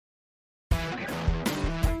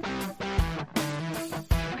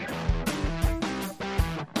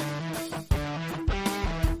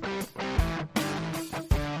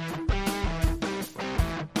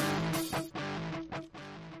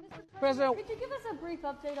President... Could you give us a brief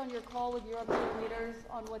update on your call with European leaders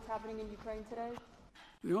on what's happening in Ukraine today?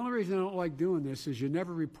 The only reason I don't like doing this is you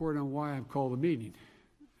never report on why I've called a meeting.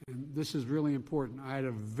 And this is really important. I had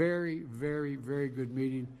a very, very, very good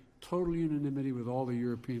meeting, total unanimity with all the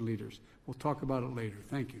European leaders. We'll talk about it later.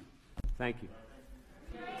 Thank you. Thank you.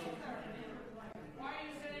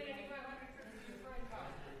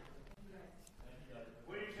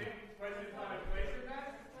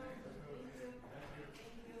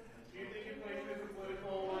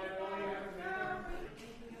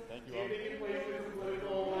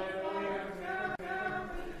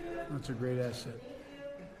 That's a great asset.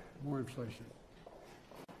 More inflation.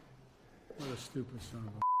 What a stupid son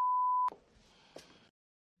of a...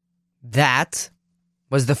 That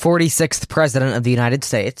was the 46th president of the United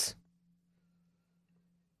States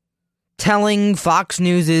telling Fox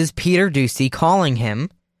News' Peter Doocy, calling him,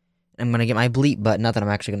 I'm going to get my bleep button, not that I'm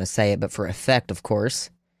actually going to say it, but for effect, of course,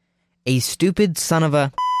 a stupid son of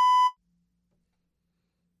a...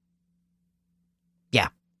 Yeah,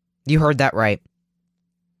 you heard that right.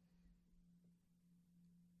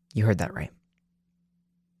 You heard that right.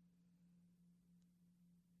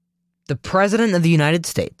 The President of the United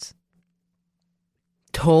States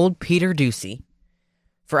told Peter Doocy,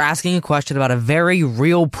 for asking a question about a very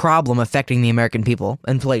real problem affecting the American people,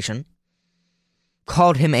 inflation,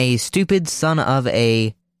 called him a stupid son of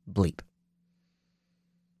a bleep.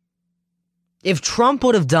 If Trump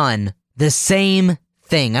would have done the same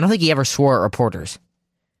thing, I don't think he ever swore at reporters.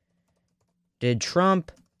 Did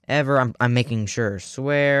Trump ever, I'm making sure,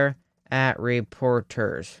 swear at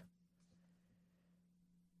reporters?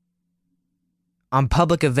 On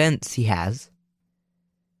public events, he has.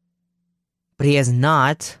 But he has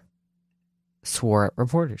not swore at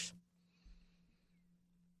reporters.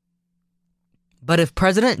 But if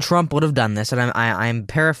President Trump would have done this, and I'm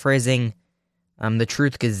paraphrasing the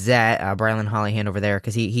Truth Gazette, Brylan Hollyhand over there,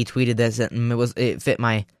 because he tweeted this, and it fit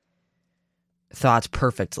my thoughts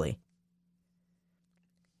perfectly.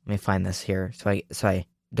 Let me find this here so I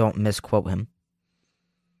don't misquote him.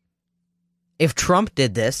 If Trump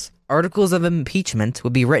did this, articles of impeachment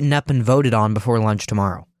would be written up and voted on before lunch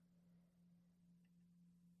tomorrow.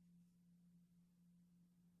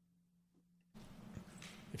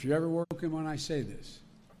 If you're ever working when I say this,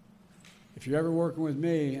 if you're ever working with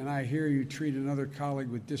me and I hear you treat another colleague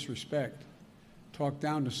with disrespect, talk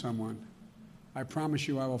down to someone, I promise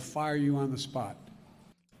you I will fire you on the spot.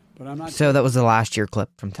 But I'm not. So that was the last year clip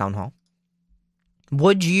from Town Hall.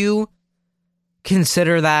 Would you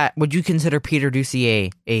consider Peter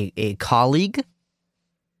Doocy a colleague?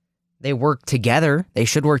 They work together. They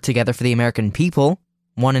should work together for the American people.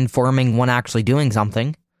 One informing, one actually doing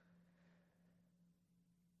something.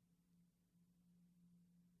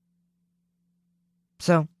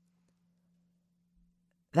 So,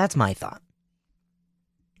 that's my thought.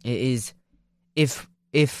 It is, if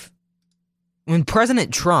when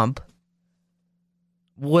President Trump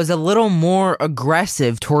was a little more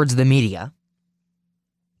aggressive towards the media,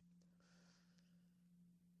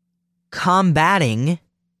 combating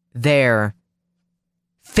their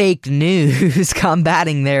fake news,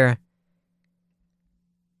 combating their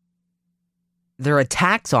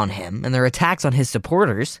attacks on him and their attacks on his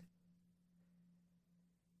supporters,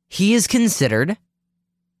 he is considered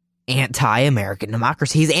anti-American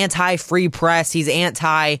democracy. He's anti-free press. He's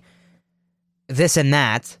anti-this and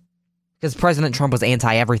that. Because President Trump was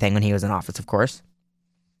anti-everything when he was in office, of course.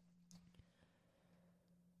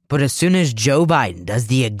 But as soon as Joe Biden does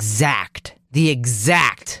the exact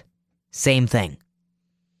same thing.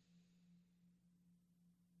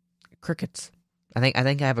 Crickets. I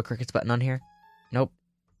think I have a crickets button on here. Nope.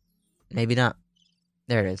 Maybe not.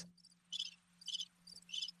 There it is.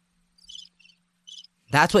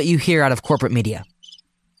 That's what you hear out of corporate media.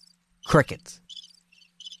 Crickets.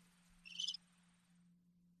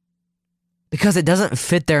 Because it doesn't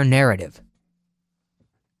fit their narrative.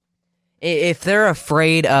 If they're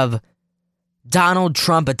afraid of Donald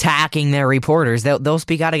Trump attacking their reporters, they'll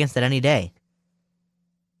speak out against it any day.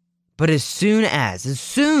 But as soon as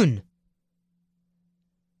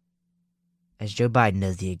Joe Biden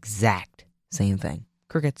does the exact same thing,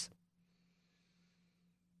 crickets.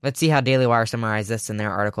 Let's see how Daily Wire summarized this in their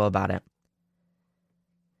article about it.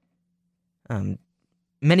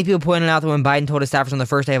 Many people pointed out that when Biden told his staffers on the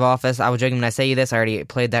first day of office, I was joking when I say you this, I already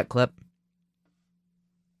played that clip.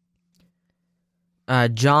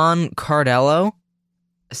 John Cardello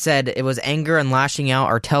said it was anger and lashing out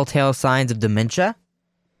are telltale signs of dementia.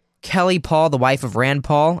 Kelly Paul, the wife of Rand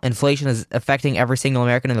Paul, inflation is affecting every single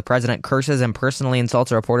American, and the president curses and personally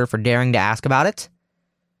insults a reporter for daring to ask about it.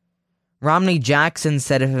 Romney Jackson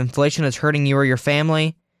said if inflation is hurting you or your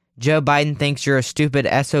family, Joe Biden thinks you're a stupid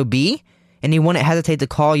SOB, and he wouldn't hesitate to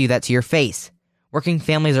call you that to your face. Working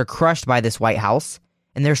families are crushed by this White House,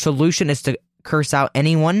 and their solution is to curse out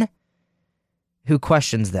anyone who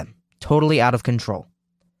questions them. Totally out of control.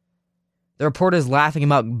 The reporters laughing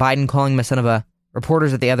about Biden calling him a son of a...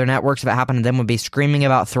 Reporters at the other networks, if it happened to them, would be screaming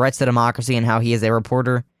about threats to democracy and how he is a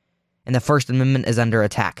reporter and the First Amendment is under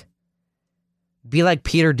attack. Be like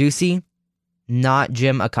Peter Doocy, not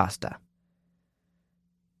Jim Acosta.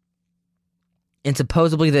 And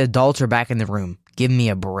supposedly the adults are back in the room. Give me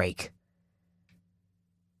a break.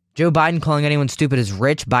 Joe Biden calling anyone stupid is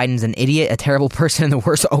rich. Biden's an idiot, a terrible person, and the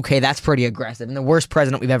worst... Okay, that's pretty aggressive. And the worst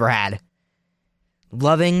president we've ever had.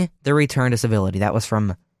 Loving the return to civility. That was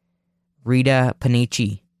from Rita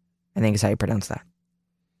Panici, I think is how you pronounce that.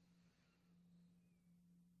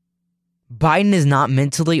 Biden is not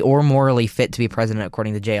mentally or morally fit to be president,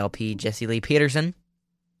 according to JLP Jesse Lee Peterson.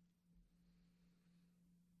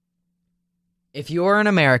 If you are an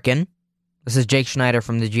American, this is Jake Schneider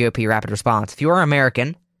from the GOP Rapid Response. If you are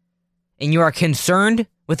American and you are concerned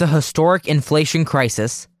with a historic inflation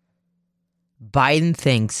crisis, Biden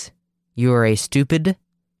thinks you are a stupid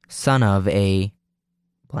son of a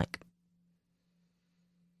blank.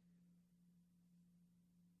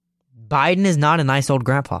 Biden is not a nice old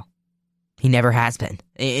grandpa. He never has been.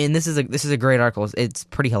 And this is a great article. It's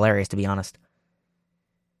pretty hilarious, to be honest.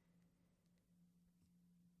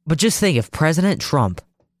 But just think, if President Trump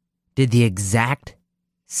did the exact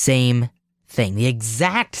same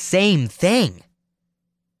thing,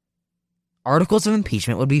 articles of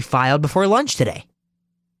impeachment would be filed before lunch today.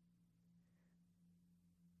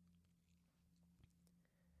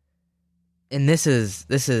 And this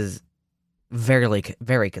is very,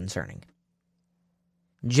 very concerning.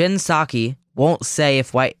 Jen Psaki won't say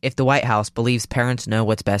if the White House believes parents know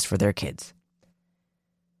what's best for their kids.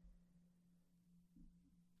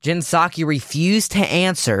 Jen Psaki refused to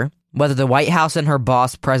answer whether the White House and her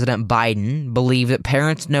boss, President Biden, believe that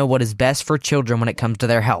parents know what is best for children when it comes to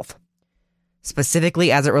their health,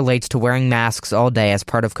 specifically as it relates to wearing masks all day as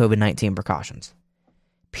part of COVID-19 precautions.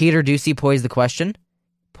 Peter Doocy posed the question.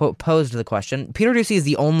 Peter Doocy is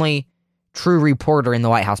the only true reporter in the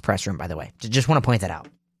White House press room, by the way. Just want to point that out.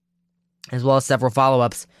 As well as several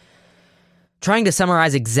follow-ups trying to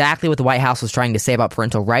summarize exactly what the White House was trying to say about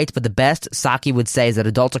parental rights, but the best Psaki would say is that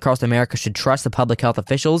adults across America should trust the public health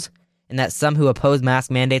officials and that some who oppose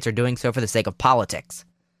mask mandates are doing so for the sake of politics.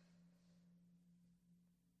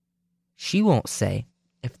 She won't say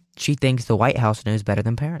if she thinks the White House knows better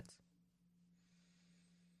than parents.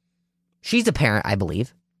 She's a parent, I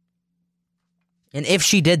believe. And if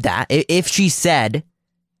she did that, if she said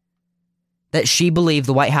that she believed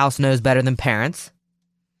the White House knows better than parents,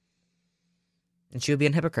 then she would be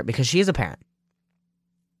a hypocrite because she is a parent.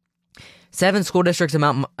 7 school districts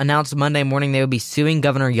announced Monday morning they would be suing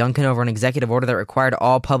Governor Youngkin over an executive order that required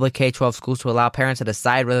all public K-12 schools to allow parents to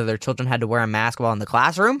decide whether their children had to wear a mask while in the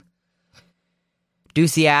classroom.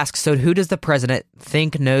 Doocy asks, so who does the president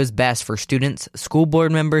think knows best for students, school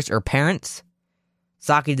board members, or parents?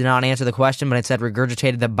 Psaki did not answer the question, but instead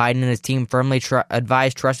regurgitated that Biden and his team firmly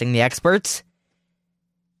advised trusting the experts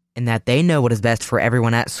and that they know what is best for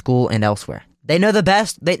everyone at school and elsewhere. They know the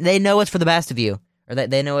best. They know what's for the best of you, or that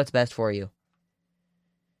they know what's best for you.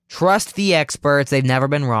 Trust the experts. They've never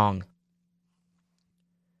been wrong.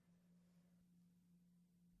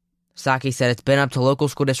 Psaki said it's been up to local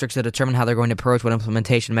school districts to determine how they're going to approach what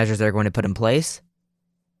implementation measures they're going to put in place.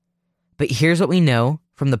 But here's what we know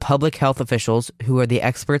from the public health officials who are the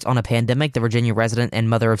experts on a pandemic the Virginia resident and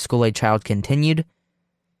mother of school-age child continued.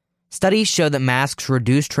 Studies show that masks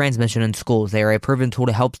reduce transmission in schools. They are a proven tool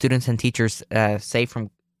to help students and teachers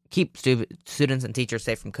keep students and teachers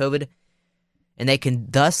safe from COVID, and they can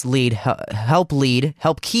thus help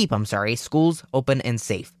keep schools open and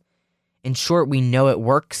safe. In short, we know it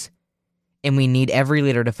works, and we need every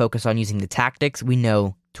leader to focus on using the tactics we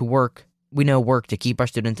know work to keep our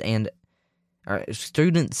students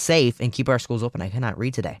safe and keep our schools open. I cannot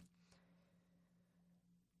read today.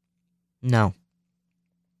 No.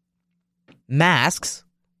 Masks,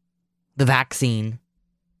 the vaccine,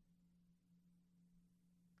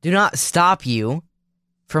 do not stop you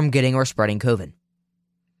from getting or spreading COVID.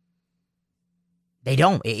 They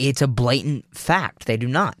don't. It's a blatant fact. They do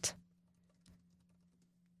not.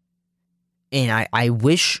 And I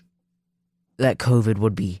wish that COVID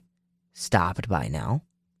would be stopped by now.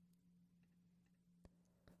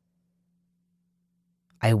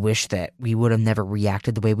 I wish that we would have never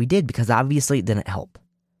reacted the way we did, because obviously it didn't help.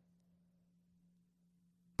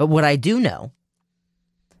 But what I do know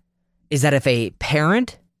is that if a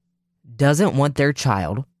parent doesn't want their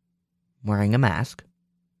child wearing a mask,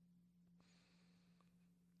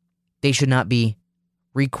 they should not be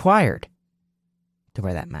required to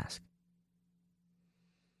wear that mask.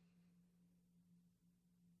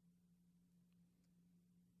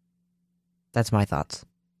 That's my thoughts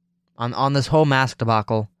on this whole mask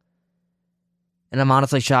debacle. And I'm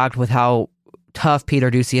honestly shocked with how tough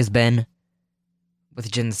Peter Doocy has been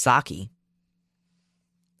with Jen Psaki.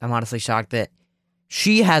 I'm honestly shocked that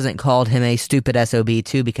she hasn't called him a stupid SOB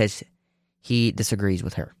too, because he disagrees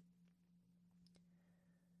with her.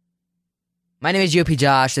 My name is GOP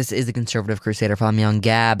Josh. This is the Conservative Crusader. Follow me on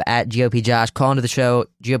Gab at GOP Josh. Call into the show,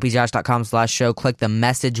 gopjosh.com/show. Click the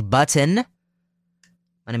message button.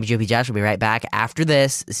 My name is GOP Josh. We'll be right back after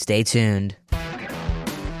this. Stay tuned.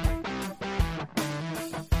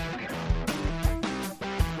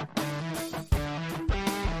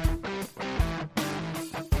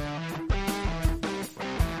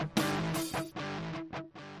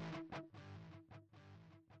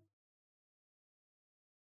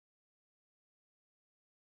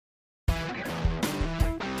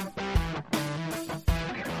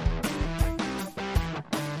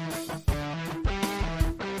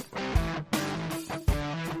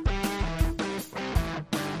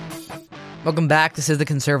 Welcome back. This is the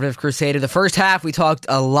Conservative Crusader. The first half, we talked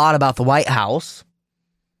a lot about the White House.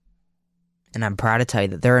 And I'm proud to tell you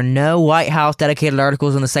that there are no White House dedicated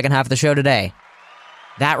articles in the second half of the show today.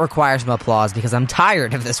 That requires some applause because I'm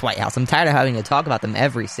tired of this White House. I'm tired of having to talk about them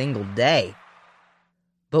every single day.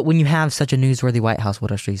 But when you have such a newsworthy White House,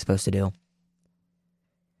 what else are you supposed to do?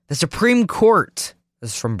 The Supreme Court,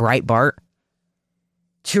 this is from Breitbart,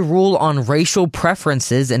 to rule on racial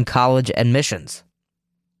preferences in college admissions.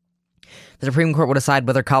 The Supreme Court will decide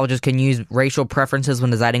whether colleges can use racial preferences when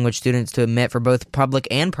deciding which students to admit for both public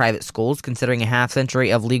and private schools, considering a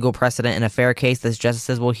half-century of legal precedent in a fair case that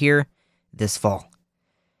justices will hear this fall.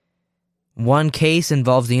 One case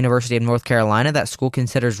involves the University of North Carolina. That school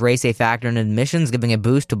considers race a factor in admissions, giving a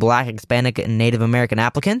boost to Black, Hispanic, and Native American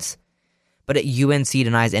applicants. But at UNC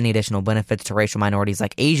denies any additional benefits to racial minorities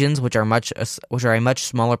like Asians, which are a much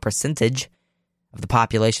smaller percentage of the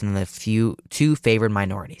population than the two favored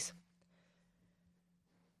minorities.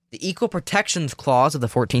 The Equal Protections Clause of the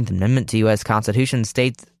 14th Amendment to U.S. Constitution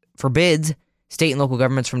forbids state and local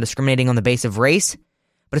governments from discriminating on the basis of race,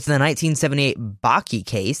 but it's in the 1978 Bakke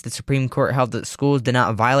case the Supreme Court held that schools did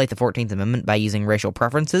not violate the 14th Amendment by using racial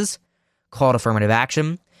preferences, called affirmative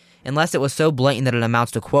action, unless it was so blatant that it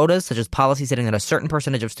amounts to quotas, such as policy stating that a certain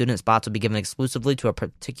percentage of student spots would be given exclusively to a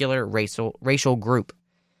particular racial group.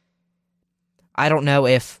 I don't know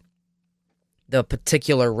if the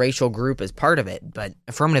particular racial group is part of it, but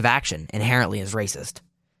affirmative action inherently is racist.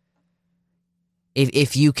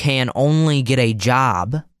 If you can only get a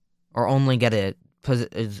job or only get a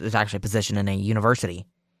position in a university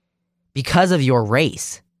because of your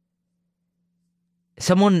race,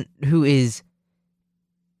 someone who is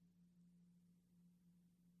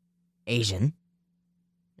Asian,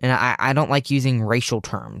 and I don't like using racial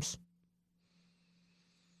terms,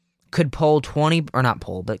 could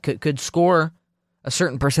could score a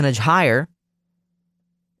certain percentage higher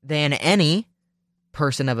than any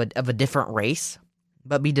person of a different race,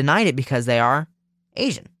 but be denied it because they are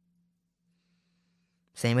Asian.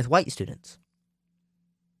 Same with white students.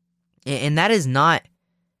 And that is not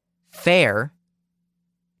fair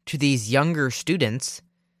to these younger students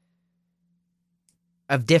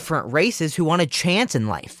of different races who want a chance in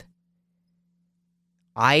life.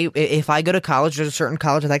 If I go to college, there's a certain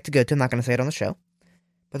college I'd like to go to. I'm not going to say it on the show.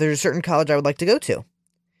 But there's a certain college I would like to go to.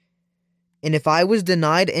 And if I was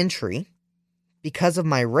denied entry because of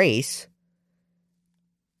my race,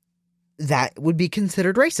 that would be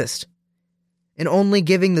considered racist. And only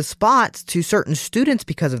giving the spots to certain students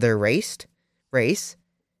because of their race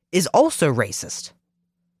is also racist.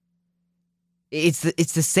 It's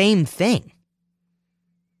the same thing.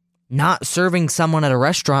 Not serving someone at a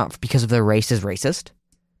restaurant because of their race is racist.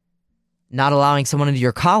 Not allowing someone into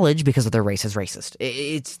your college because of their race is racist.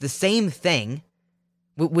 It's the same thing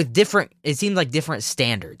with different, it seems like different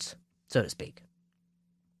standards, so to speak.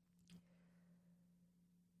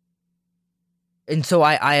 And so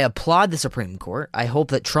I applaud the Supreme Court. I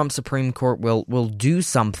hope that Trump's Supreme Court will do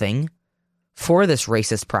something for this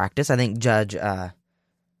racist practice. I think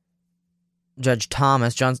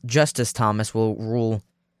Justice Thomas will rule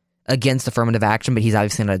against affirmative action, but he's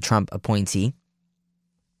obviously not a Trump appointee.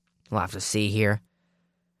 We'll have to see here.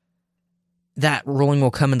 That ruling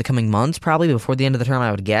will come in the coming months, probably before the end of the term,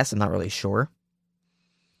 I would guess. I'm not really sure.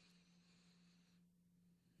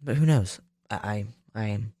 But who knows? I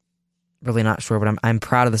am really not sure, but I'm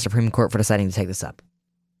proud of the Supreme Court for deciding to take this up.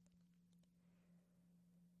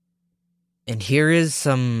 And here is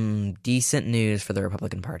some decent news for the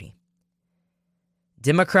Republican Party.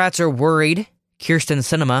 Democrats are worried Kyrsten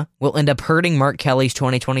Sinema will end up hurting Mark Kelly's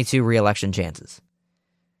 2022 re-election chances.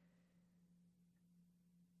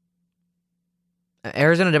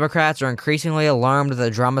 Arizona Democrats are increasingly alarmed that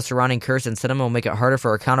the drama surrounding Kyrsten Sinema will make it harder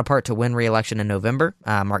for her counterpart to win re-election in November.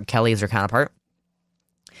 Mark Kelly is her counterpart.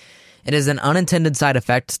 It is an unintended side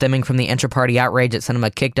effect stemming from the inter-party outrage that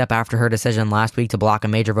Sinema kicked up after her decision last week to block a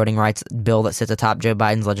major voting rights bill that sits atop Joe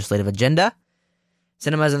Biden's legislative agenda.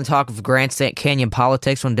 Sinema is in the talk of Grand Canyon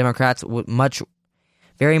politics when Democrats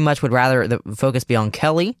very much would rather the focus be on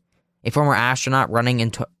Kelly, a former astronaut running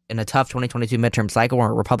in a tough 2022 midterm cycle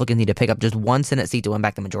where Republicans need to pick up just one Senate seat to win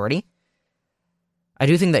back the majority. I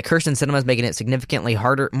do think that Kyrsten Sinema is making it significantly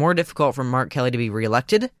more difficult for Mark Kelly to be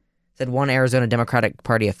reelected, said one Arizona Democratic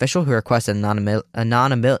Party official who requested anonymity,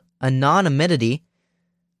 I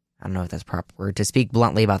don't know if that's a proper word, to speak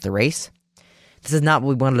bluntly about the race. This is not what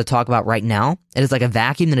we wanted to talk about right now. It is like a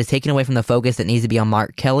vacuum that is taken away from the focus that needs to be on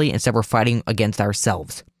Mark Kelly. Instead, we're fighting against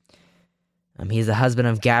ourselves. He's the husband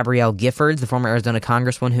of Gabrielle Giffords, the former Arizona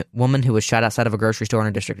congresswoman who was shot outside of a grocery store in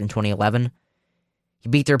her district in 2011. He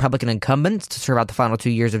beat the Republican incumbents to serve out the final 2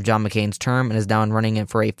 years of John McCain's term and is now running it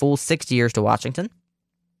for a full 6 years to Washington.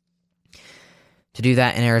 To do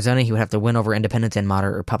that in Arizona, he would have to win over independents and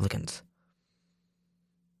moderate Republicans.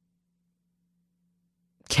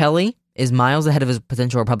 Kelly is miles ahead of his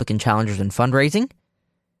potential Republican challengers in fundraising,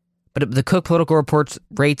 but the Cook Political Reports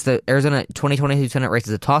rates the Arizona 2022 Senate race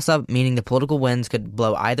as a toss-up, meaning the political winds could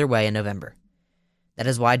blow either way in November. That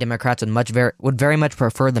is why Democrats would very much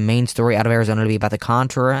prefer the main story out of Arizona to be about the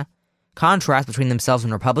contrast between themselves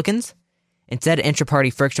and Republicans. Instead, intra-party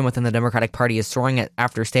friction within the Democratic Party is soaring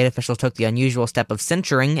after state officials took the unusual step of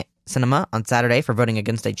censuring Sinema on Saturday for voting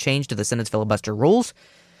against a change to the Senate's filibuster rules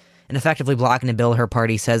and effectively blocking a bill her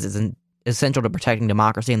party says is essential to protecting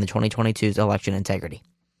democracy and the 2022's election integrity.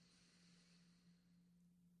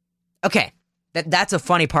 Okay, that's a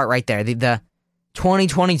funny part right there, the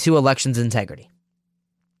 2022 election's integrity.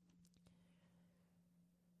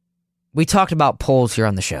 We talked about polls here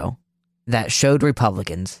on the show that showed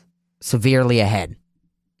Republicans severely ahead.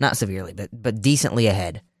 Not severely, but decently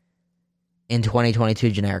ahead in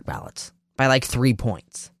 2022 generic ballots by like 3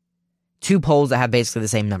 points. 2 polls that have basically the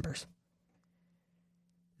same numbers.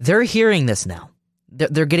 They're hearing this now.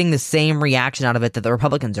 They're getting the same reaction out of it that the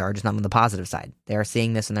Republicans are, just not on the positive side. They are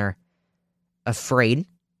seeing this and they're afraid.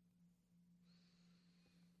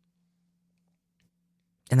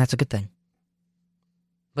 And that's a good thing.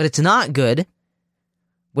 But it's not good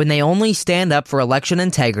when they only stand up for election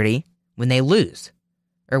integrity when they lose,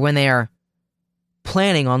 or when they are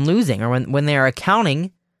planning on losing, or when they are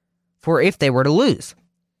accounting for if they were to lose.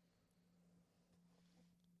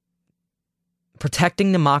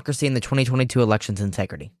 Protecting democracy in the 2022 election's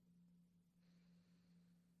integrity.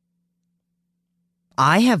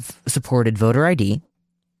 I have supported voter ID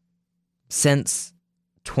since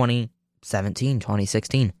 2017,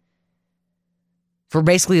 2016. For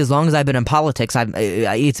basically as long as I've been in politics,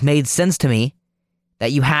 it's made sense to me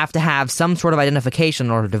that you have to have some sort of identification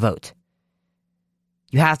in order to vote.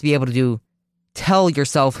 You have to be able to tell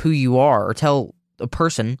yourself who you are, or tell a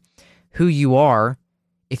person who you are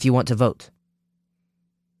if you want to vote.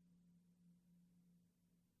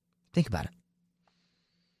 Think about it.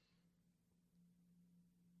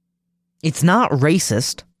 It's not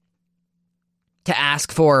racist to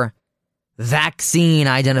ask for vaccine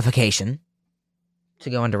identification to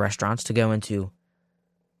go into restaurants, to go into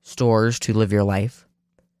stores, to live your life.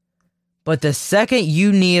 But the second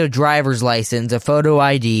you need a driver's license, a photo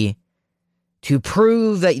ID, to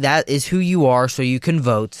prove that that is who you are so you can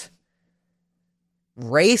vote,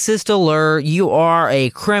 racist alert, you are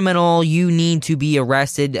a criminal, you need to be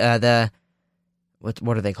arrested.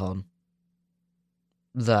 What are they called?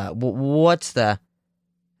 What's the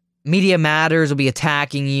Media Matters will be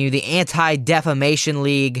attacking you. The Anti-Defamation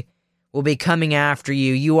League will be coming after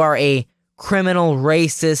you. You are a criminal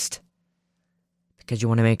racist, because you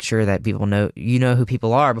want to make sure that people know who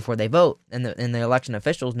people are before they vote, and the election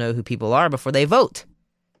officials know who people are before they vote.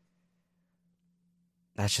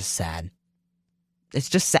 That's just sad. It's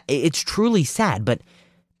just sad. It's truly sad. But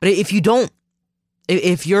if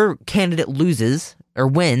your candidate loses or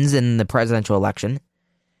wins in the presidential election,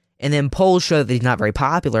 and then polls show that he's not very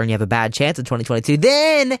popular and you have a bad chance in 2022,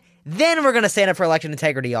 then we're going to stand up for election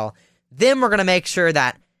integrity, y'all. Then we're going to make sure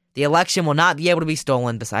that the election will not be able to be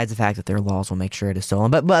stolen, besides the fact that their laws will make sure it is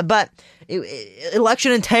stolen. But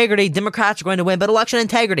election integrity, Democrats are going to win, but election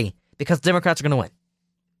integrity, because Democrats are going to win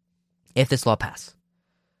if this law passes.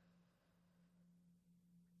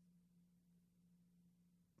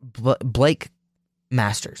 Blake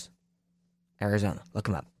Masters, Arizona. Look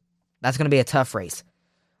him up. That's going to be a tough race.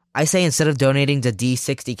 I say instead of donating to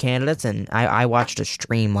D60 candidates, and I watched a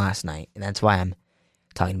stream last night, and that's why I'm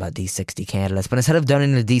talking about D60 candidates, but instead of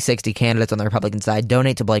donating to D60 candidates on the Republican side,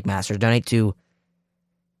 donate to Blake Masters, donate to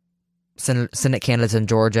Senate candidates in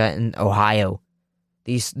Georgia and Ohio.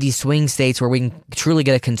 These swing states where we can truly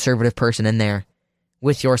get a conservative person in there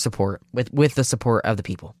with your support, with the support of the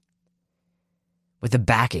people, with the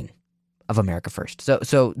backing of America First.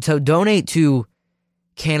 So donate to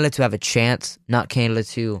candidates who have a chance, not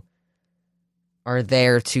candidates who are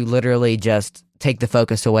there to literally just take the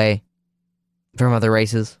focus away from other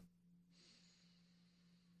races.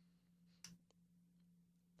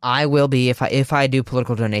 I will be, if I do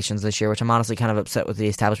political donations this year, which I'm honestly kind of upset with the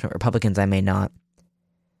establishment Republicans, I may not.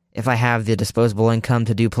 If I have the disposable income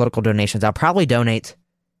to do political donations, I'll probably donate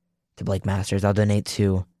to Blake Masters. I'll donate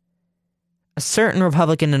to a certain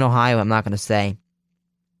Republican in Ohio, I'm not going to say,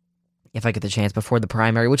 if I get the chance before the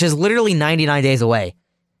primary, which is literally 99 days away.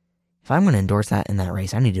 If I'm going to endorse that in that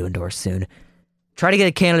race, I need to endorse soon. Try to get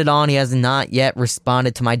a candidate on. He has not yet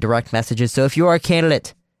responded to my direct messages. So if you are a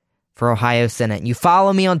candidate for Ohio Senate and you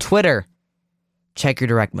follow me on Twitter, check your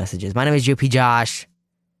direct messages. My name is GOP Josh.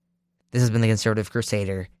 This has been the Conservative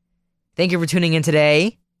Crusader. Thank you for tuning in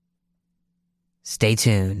today. Stay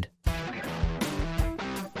tuned.